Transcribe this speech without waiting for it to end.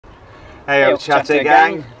Hey up, Chatter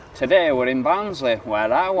Gang. Today we're in Barnsley,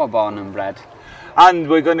 where I was born and bred. And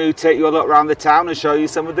we're going to take you a look around the town and show you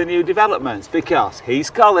some of the new developments, because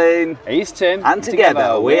he's Colin. He's Tim. And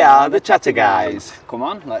together we are the Chatter Guys. Come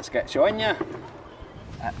on, let's get showing you.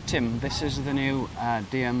 Tim, this is the new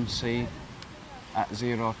DMC at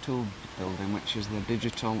 02 building, which is the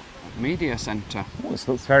Digital Media Centre. Oh, this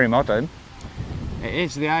looks very modern. It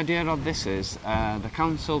is. The idea of this is the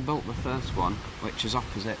council built the first one, which is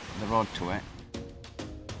opposite the road to it,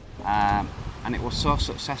 and it was so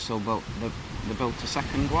successful they built a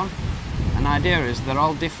second one. And the idea is they're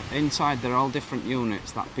all inside. They're all different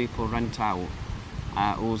units that people rent out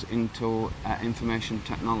who's into information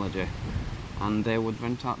technology, and they would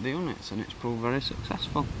rent out the units, and it's proved very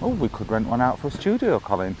successful. Oh, we could rent one out for a studio,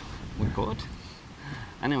 Colin. We could.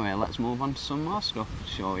 Anyway, let's move on to some more stuff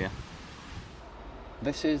to show you.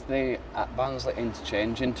 This is the Barnsley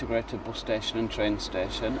Interchange, integrated bus station and train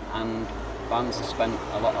station, and Barnsley spent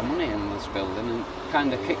a lot of money in this building and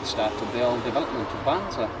kind of kick-started the whole development of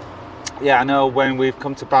Barnsley. Yeah, I know when we've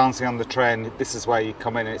come to Barnsley on the train, this is where you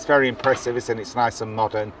come in, and it's very impressive, isn't it? It's nice and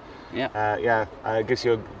modern. Yeah. It gives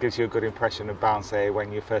you a good impression of Barnsley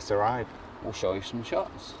when you first arrive. We'll show you some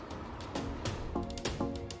shots.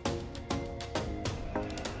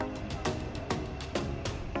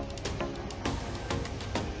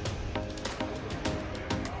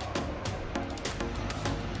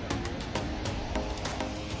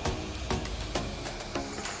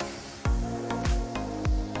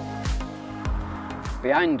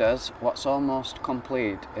 Behind us, what's almost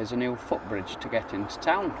complete, is a new footbridge to get into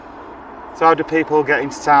town. So how do people get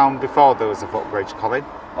into town before there was a footbridge, Colin?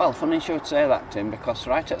 Well, funny you should say that, Tim, because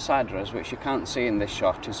right outside of us, which you can't see in this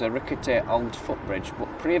shot, is a rickety old footbridge.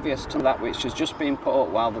 But previous to that, which has just been put up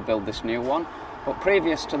while they build this new one, but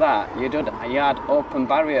previous to that, you had open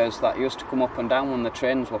barriers that used to come up and down when the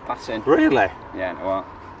trains were passing. Really? Yeah, well,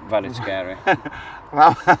 very scary.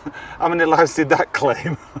 How many lives did that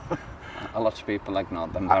claim? A lot of people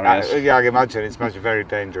ignored them barriers. Yeah, I can imagine. It's very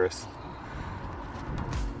dangerous.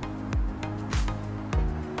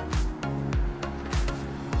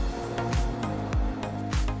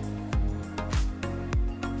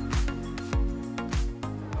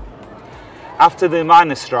 After the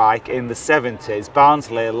miners' strike in the 70s,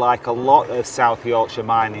 Barnsley, like a lot of South Yorkshire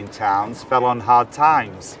mining towns, fell on hard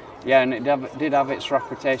times. Yeah, and it did have its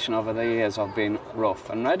reputation over the years of being rough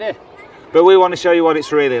and ready. But we want to show you what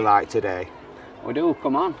it's really like today. We do,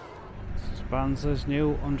 come on. This is Barnsley's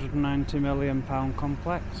new £190 million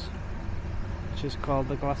complex, which is called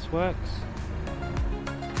the Glassworks.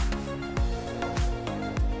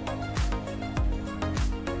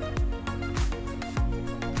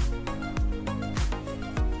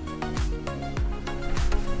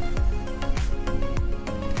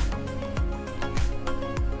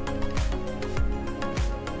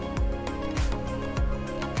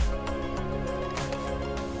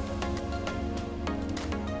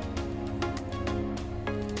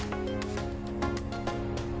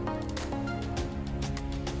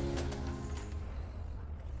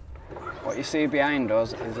 What you see behind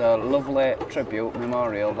us is a lovely tribute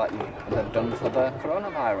memorial that they've done for the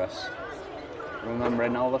coronavirus.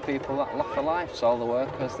 Remembering all the people that lost their lives, all the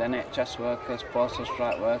workers, the NHS workers, postal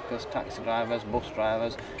strike workers, taxi drivers, bus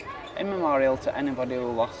drivers, in memorial to anybody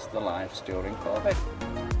who lost their lives during COVID.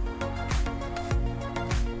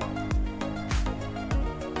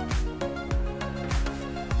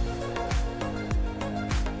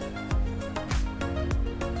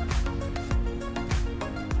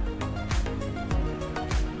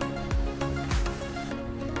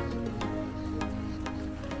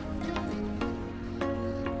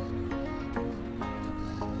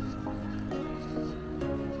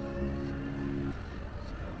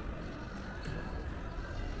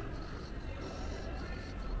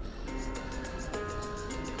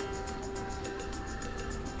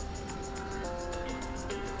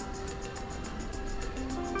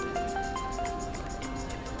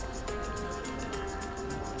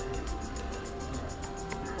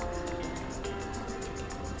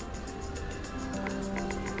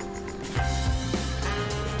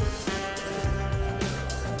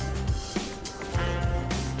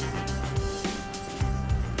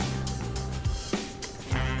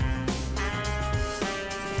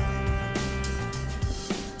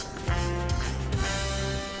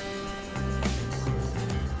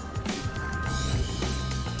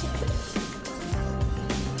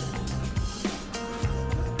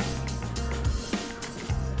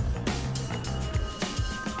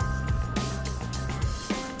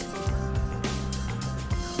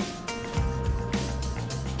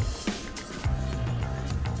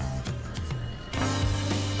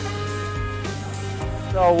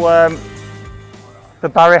 So, the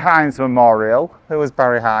Barry Hines Memorial. Who was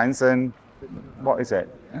Barry Hines and what is it?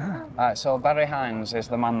 So Barry Hines is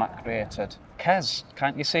the man that created Kes.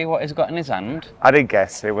 Can't you see what he's got in his hand? I did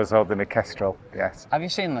guess it was holding a kestrel, yes. Have you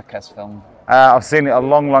seen the Kes film? I've seen it a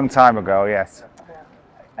long, long time ago, yes.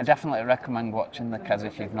 I definitely recommend watching the Kes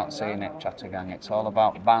if you've not seen it, Chattergang. It's all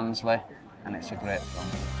about Barnsley and it's a great film.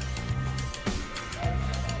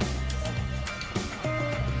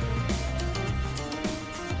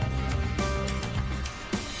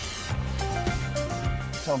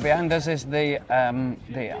 So behind us is the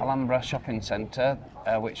Alhambra shopping centre,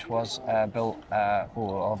 which was built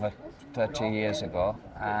over 30 years ago.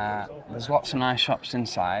 There's lots of nice shops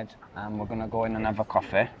inside, and we're going to go in and have a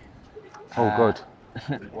coffee. Oh, good.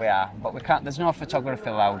 We are, but we can't. There's no photography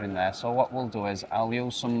allowed in there. So what we'll do is I'll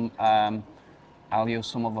use some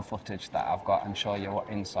other footage that I've got and show you what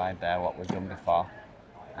inside there, what we've done before.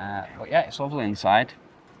 But yeah, it's lovely inside.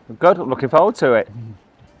 Good. Looking forward to it.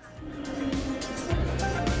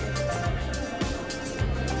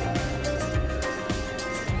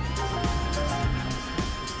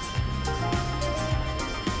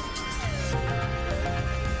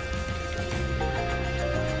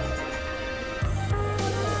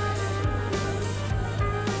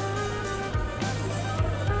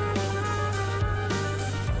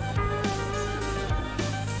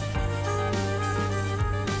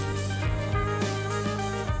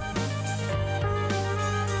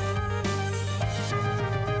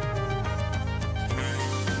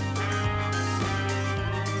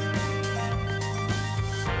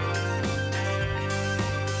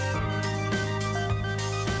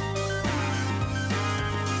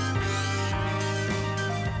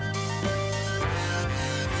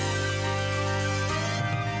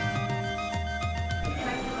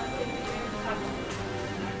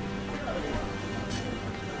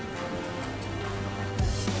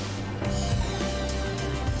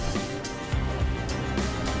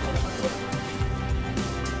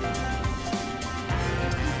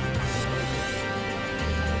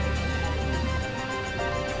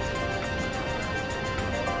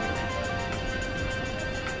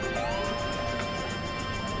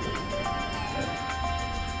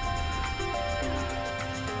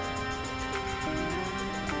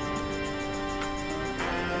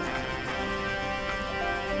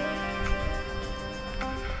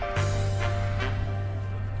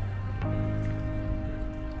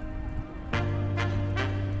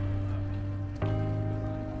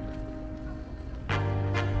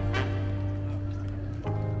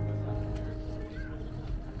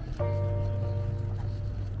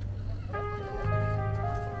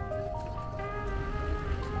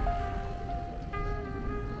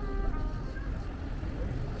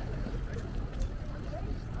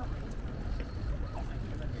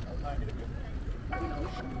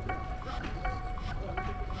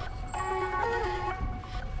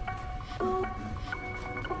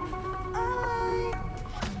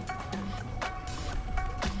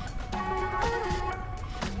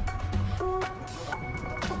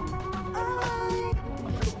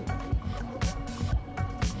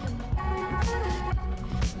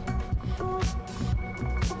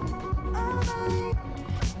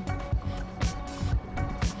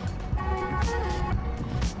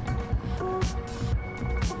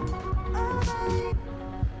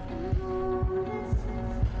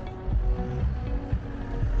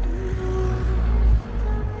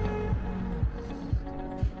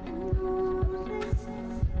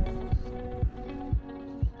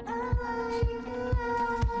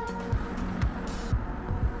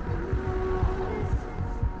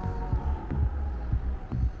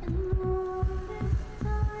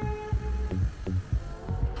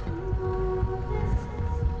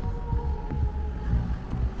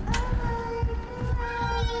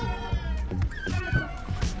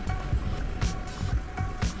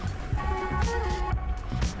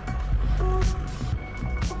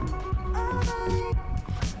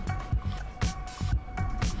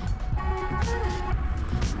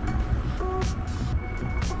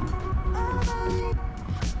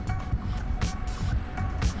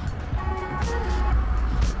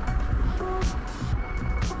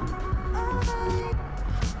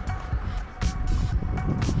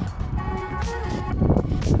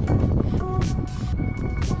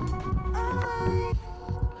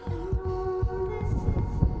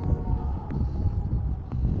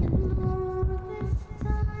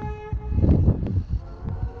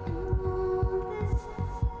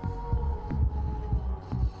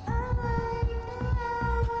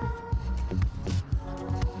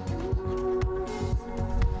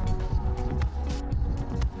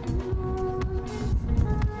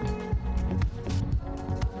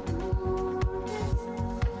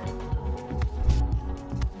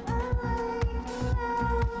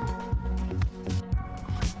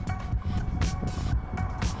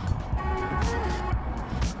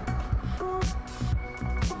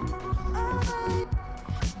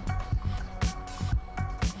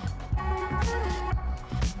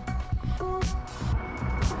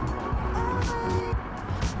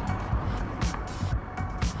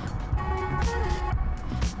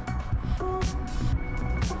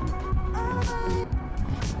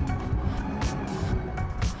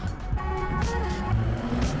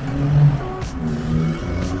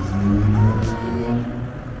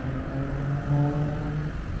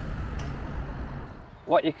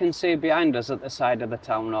 What you can see behind us at the side of the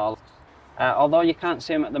town hall, although you can't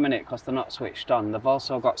see them at the minute because they're not switched on, they've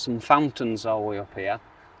also got some fountains all the way up here.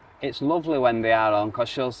 It's lovely when they are on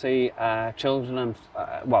because you'll see children and,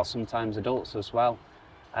 well, sometimes adults as well,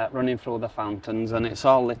 running through the fountains, and it's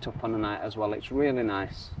all lit up on the night as well. It's really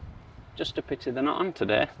nice. Just a pity they're not on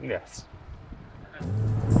today. Yes.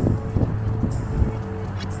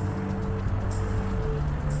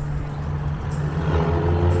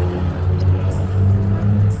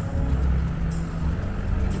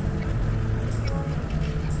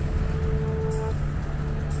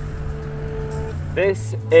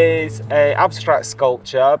 This is an abstract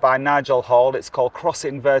sculpture by Nigel Hall. It's called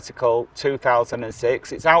Crossing Vertical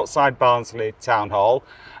 2006. It's outside Barnsley Town Hall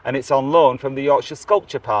and it's on loan from the Yorkshire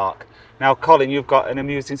Sculpture Park. Now, Colin, you've got an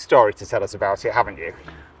amusing story to tell us about it, haven't you?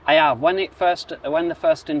 I have. When they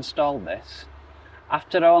first installed this,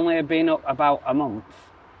 after only being up about a month,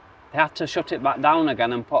 they had to shut it back down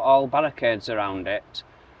again and put all barricades around it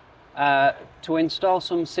to install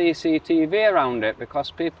some CCTV around it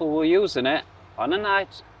because people were using it on a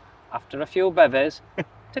night after a few bevies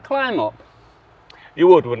to climb up. You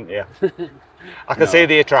would, wouldn't you? I can see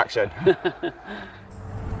the attraction.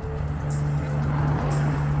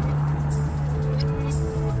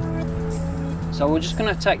 So we're just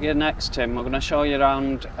going to take you next, Tim. We're going to show you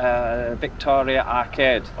around Victoria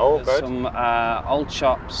Arcade. Oh, there's good. some old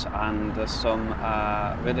shops and there's some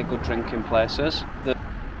really good drinking places. Well,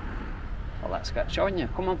 let's get showing you.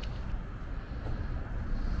 Come on.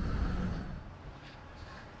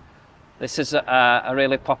 This is a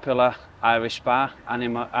really popular Irish bar,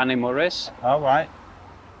 Annie Murray's. All right.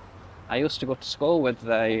 I used to go to school with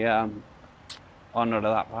the owner of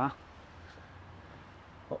that bar.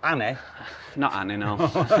 Well, Annie? Not Annie, no.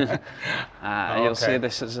 Okay. You'll see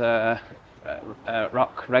this is a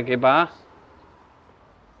rock reggae bar.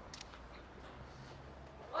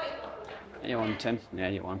 You won, Tim? Yeah,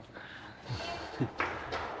 you won.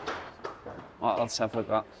 What else have we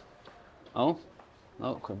got? Oh,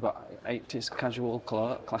 look, we've got 80s casual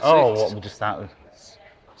classics. Oh, what we just started.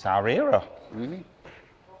 It's our era. Mm-hmm.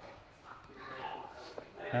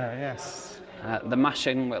 Yes. The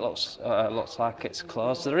Mashing, it looks like it's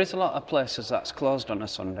closed. There is a lot of places that's closed on a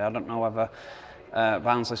Sunday. I don't know whether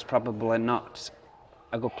Barnsley's probably not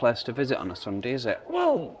a good place to visit on a Sunday, is it?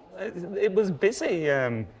 Well, it was busy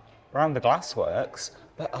around the glassworks,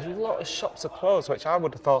 but a lot of shops are closed, which I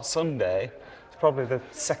would have thought Sunday is probably the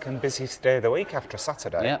second busiest day of the week after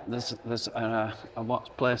Saturday. Yeah, there's a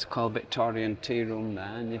place called Victorian Tea Room there,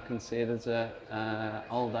 and you can see there's a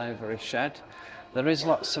old ivory shed. There is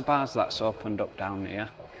lots of bars that's opened up down here.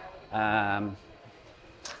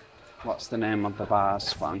 What's the name of the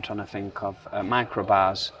bars? What I'm trying to think of. Micro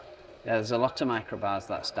bars. Yeah, there's a lot of micro bars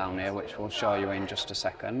that's down here, which we'll show you in just a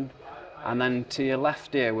second. And then to your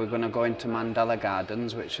left here, we're going to go into Mandela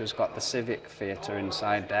Gardens, which has got the Civic Theatre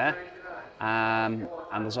inside there. And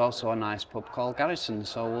there's also a nice pub called Garrison,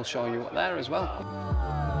 so we'll show you what there as well.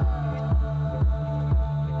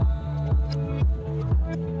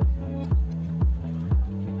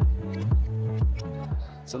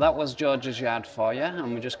 So that was George's Yard for you,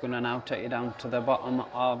 and we're just going to now take you down to the bottom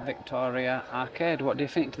of Victoria Arcade. What do you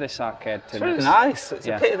think to this arcade, Tim? It's really nice. It's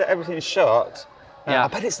a pity that everything's shut. Yeah. I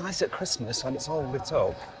bet it's nice at Christmas when it's all lit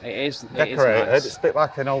up. It is. Decorated. It is nice. It's a bit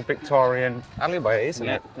like an old Victorian alleyway, isn't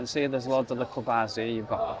it? You can see there's loads of little bars here. You've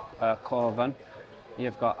got Coven,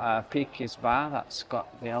 you've got Peaky's Bar, that's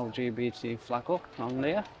got the LGBT flag up on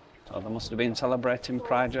there. So they must have been celebrating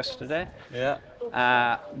Pride yesterday. Yeah.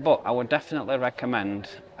 But I would definitely recommend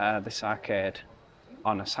this arcade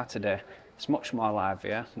on a Saturday. It's much more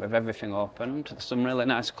livelier with everything opened. There's some really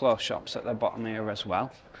nice clothes shops at the bottom here as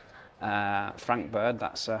well. Frank Bird,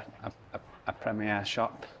 that's a premier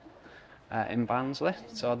shop in Barnsley.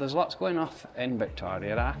 So there's lots going off in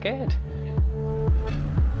Victoria Arcade.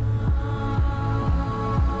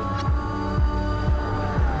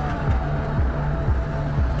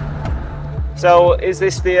 So is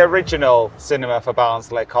this the original cinema for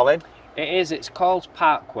Barnsley, Colin? It is. It's called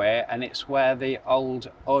Parkway, and it's where the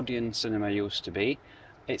old Odeon cinema used to be.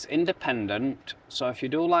 It's independent, so if you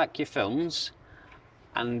do like your films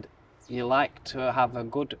and you like to have a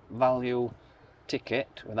good value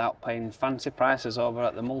ticket without paying fancy prices over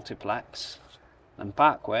at the multiplex, then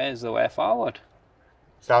Parkway is the way forward.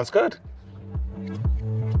 Sounds good.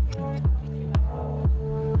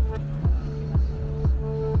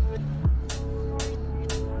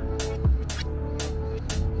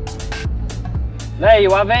 There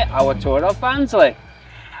you have it, our tour of Barnsley.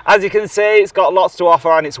 As you can see, it's got lots to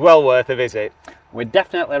offer and it's well worth a visit. We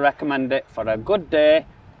definitely recommend it for a good day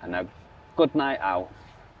and a good night out.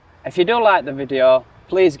 If you do like the video,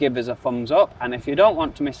 please give us a thumbs up, and if you don't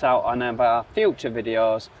want to miss out on any of our future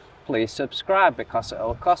videos, please subscribe, because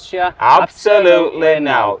it'll cost you absolutely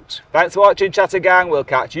nought. Thanks for watching, Chatter Gang. We'll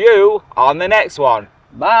catch you on the next one.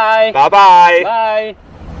 Bye. Bye bye. Bye.